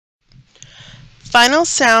Final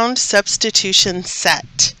sound substitution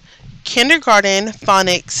set. Kindergarten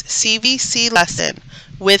Phonics CVC lesson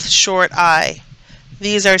with short I.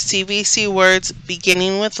 These are CVC words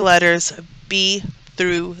beginning with letters B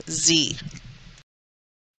through Z.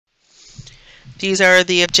 These are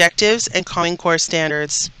the objectives and Common Core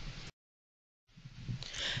standards.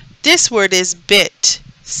 This word is bit.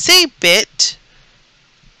 Say bit.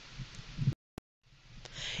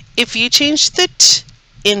 If you change the T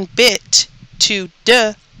in bit to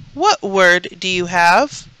D, what word do you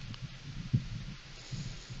have?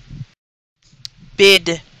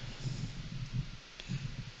 Bid.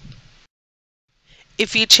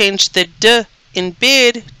 If you change the D in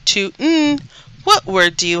bid to N, what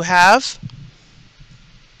word do you have?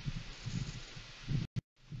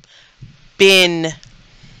 Bin.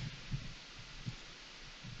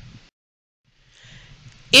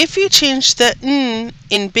 If you change the N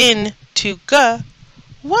in bin to G,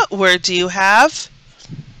 what word do you have?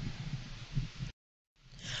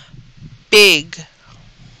 Big.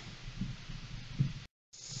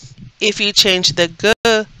 If you change the G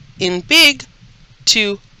in big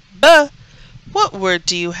to B, what word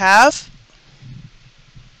do you have?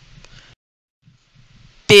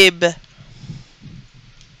 Bib.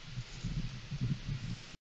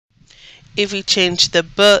 If you change the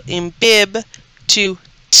B in bib to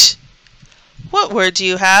T, what word do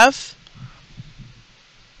you have?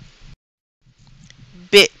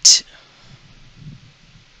 Bit.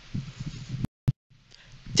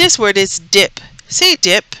 This word is dip. Say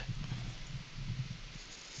dip.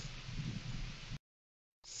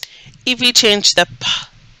 If you change the P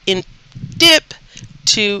in dip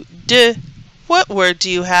to D, what word do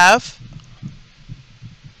you have?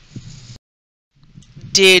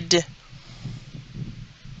 Did.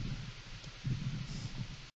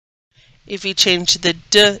 If you change the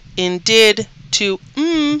D in did to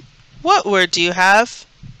what word do you have?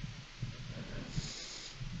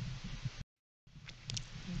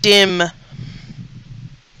 Dim.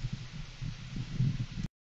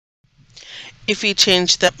 If you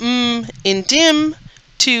change the in dim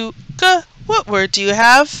to G, what word do you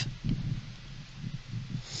have?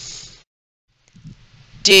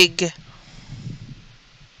 Dig.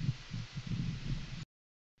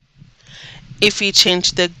 If you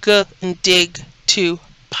change the G in dig to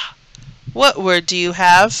P, what word do you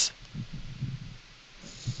have?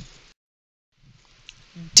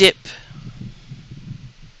 Dip.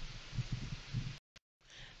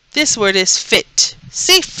 This word is fit.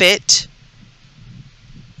 Say fit.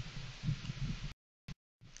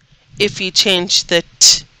 If you change the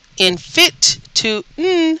T in fit to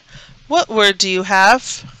N, what word do you have?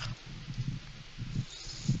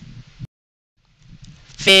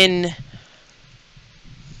 Fin.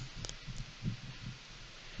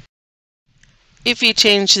 If you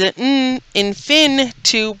change the N in fin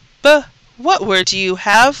to B, what word do you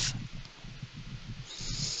have?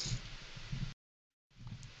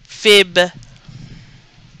 Fib.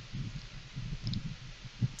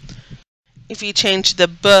 If you change the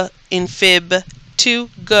B in fib to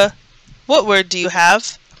G, what word do you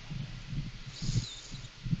have?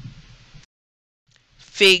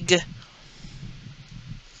 Fig.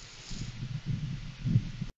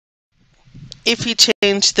 If you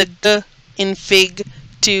change the G in fig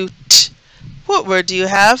to T, what word do you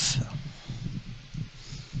have?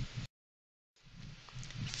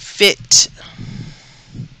 Fit.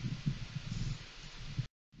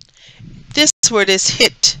 This word is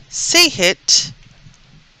hit. Say hit.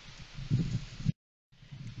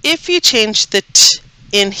 If you change the T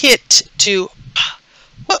in hit to P,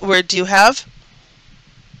 what word do you have?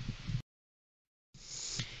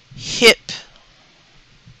 Hip.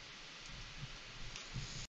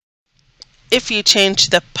 If you change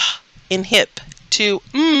the P in hip to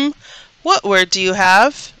what word do you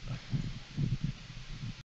have?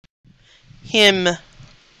 Him.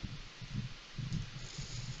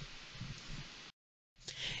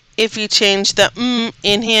 If you change the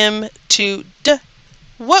in him to D,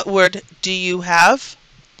 what word do you have?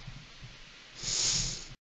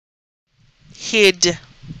 Hid.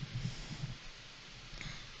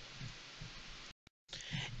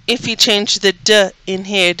 If you change the D in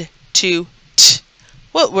hid to T,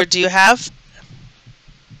 what word do you have?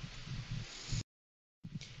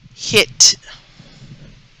 Hit.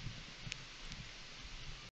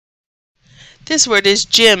 This word is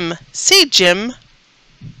gym. Say gym.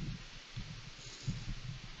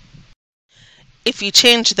 If you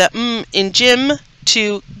change the in gym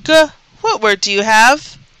to G, what word do you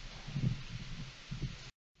have?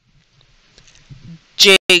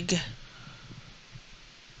 Jig.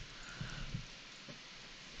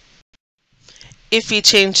 If you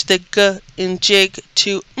change the g in jig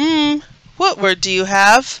to what word do you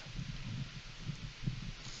have?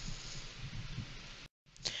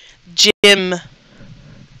 Gym.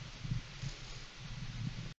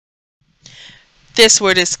 This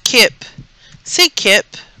word is kip. Say kip.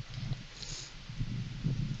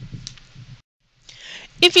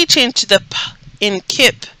 If you change the p in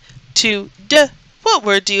kip to d, what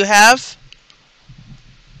word do you have?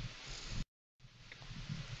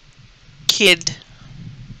 Kid.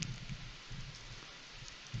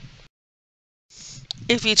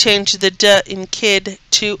 If you change the d in kid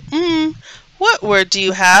to what word do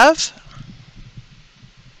you have?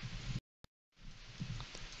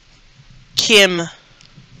 Kim.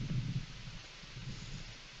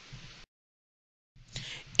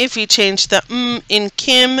 If you change the in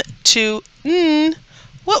Kim to n,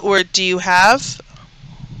 what word do you have?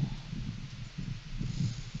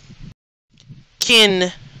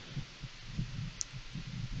 Kin.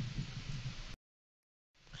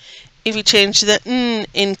 If you change the n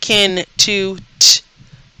in kin to t,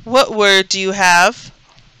 what word do you have?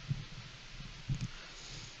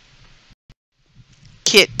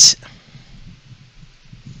 Kit.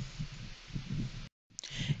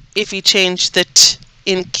 If you change the t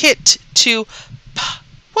in kit to p,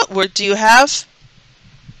 what word do you have?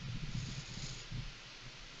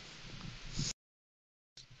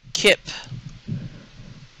 Kip.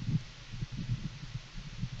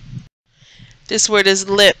 This word is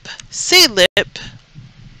lip. Say lip.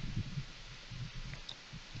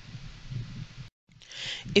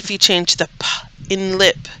 If you change the p in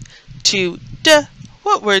lip to d,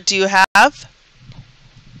 what word do you have?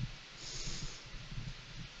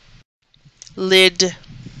 Lid.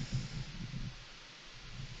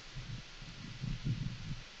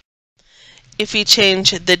 If you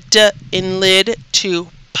change the d in lid to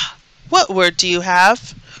p, what word do you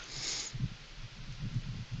have?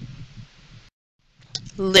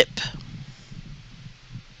 Lip.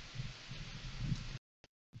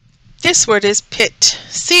 This word is pit.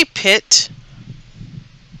 Say pit.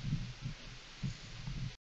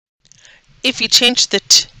 If you change the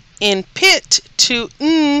t in pit to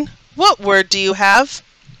n, what word do you have?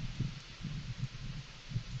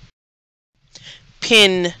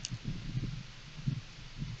 Pin.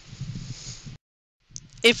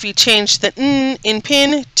 If you change the n in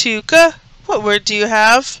pin to g, what word do you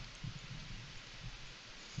have?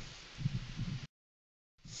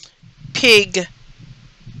 Pig.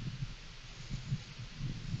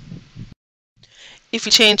 If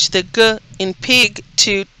you change the g in pig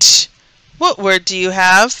to t, what word do you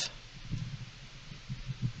have?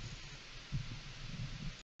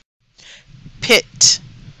 Pit.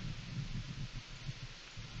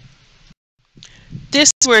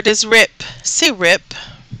 This word is rip. Say rip.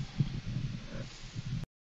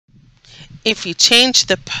 If you change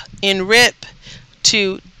the p in rip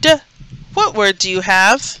to d, what word do you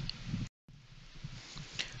have?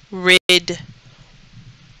 Rid.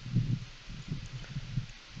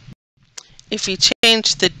 If you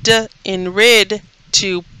change the d in rid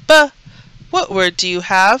to b, what word do you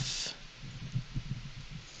have?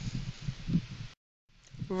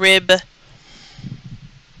 Rib.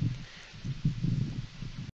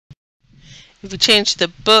 If you change the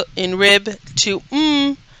b in rib to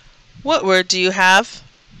what word do you have?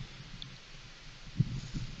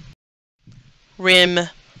 Rim.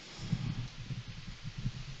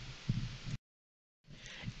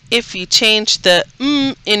 If you change the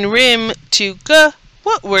in rim to g,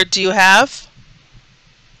 what word do you have?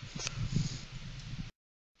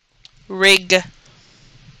 Rig.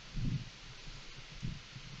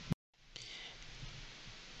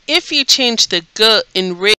 If you change the g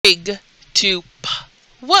in rig to p,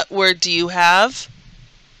 what word do you have?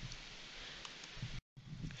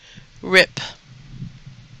 Rip.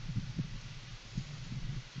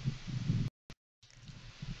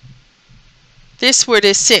 This word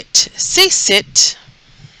is sit. Say sit.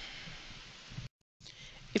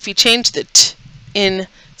 If you change the t in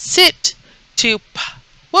sit to p,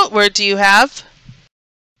 what word do you have?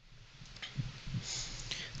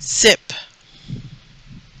 Sip.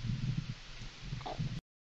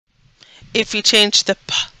 If you change the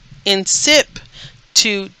p in sip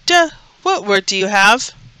to d, what word do you have?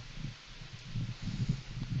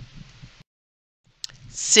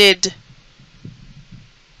 Sid.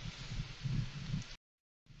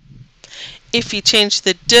 If you change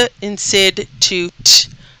the d in sid to t,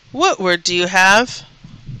 what word do you have?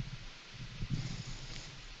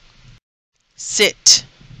 Sit.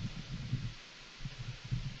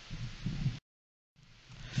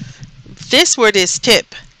 This word is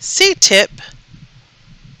tip. Say tip.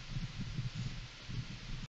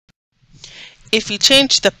 If you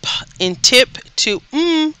change the p in tip to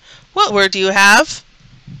what word do you have?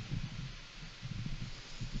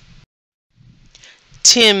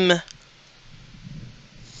 Tim.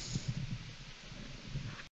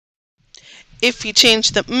 If you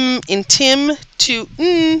change the in Tim to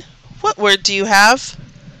n, what word do you have?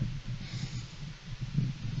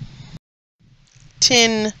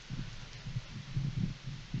 Tin.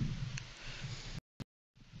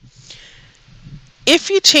 If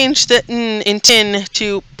you change the n in tin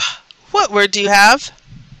to p, what word do you have?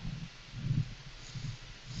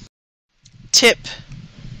 Tip.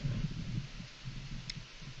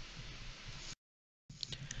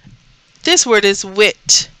 This word is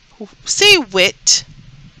wit. Say wit.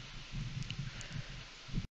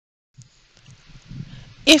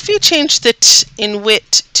 If you change the t in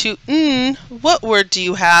wit to n, what word do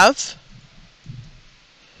you have?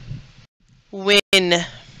 Win.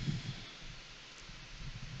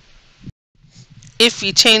 If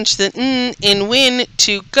you change the n in win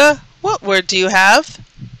to g, what word do you have?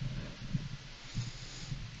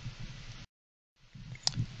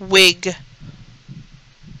 Wig.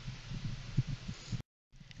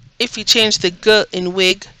 If you change the g in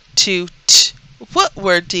wig to t, what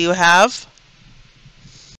word do you have?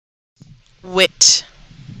 Wit.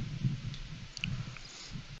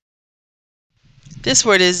 This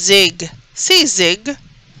word is zig. Say zig.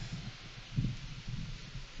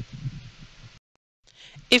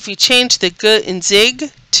 If you change the g in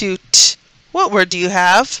zig to t, what word do you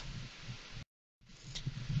have?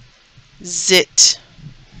 Zit.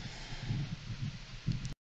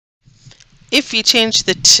 If you change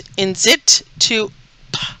the t in zit to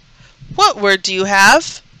p, what word do you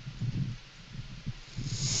have?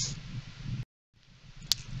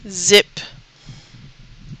 Zip.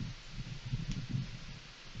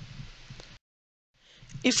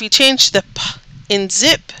 If you change the p in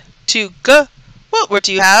zip to g, what word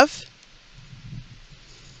do you have?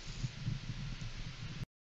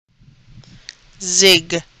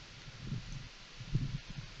 Zig.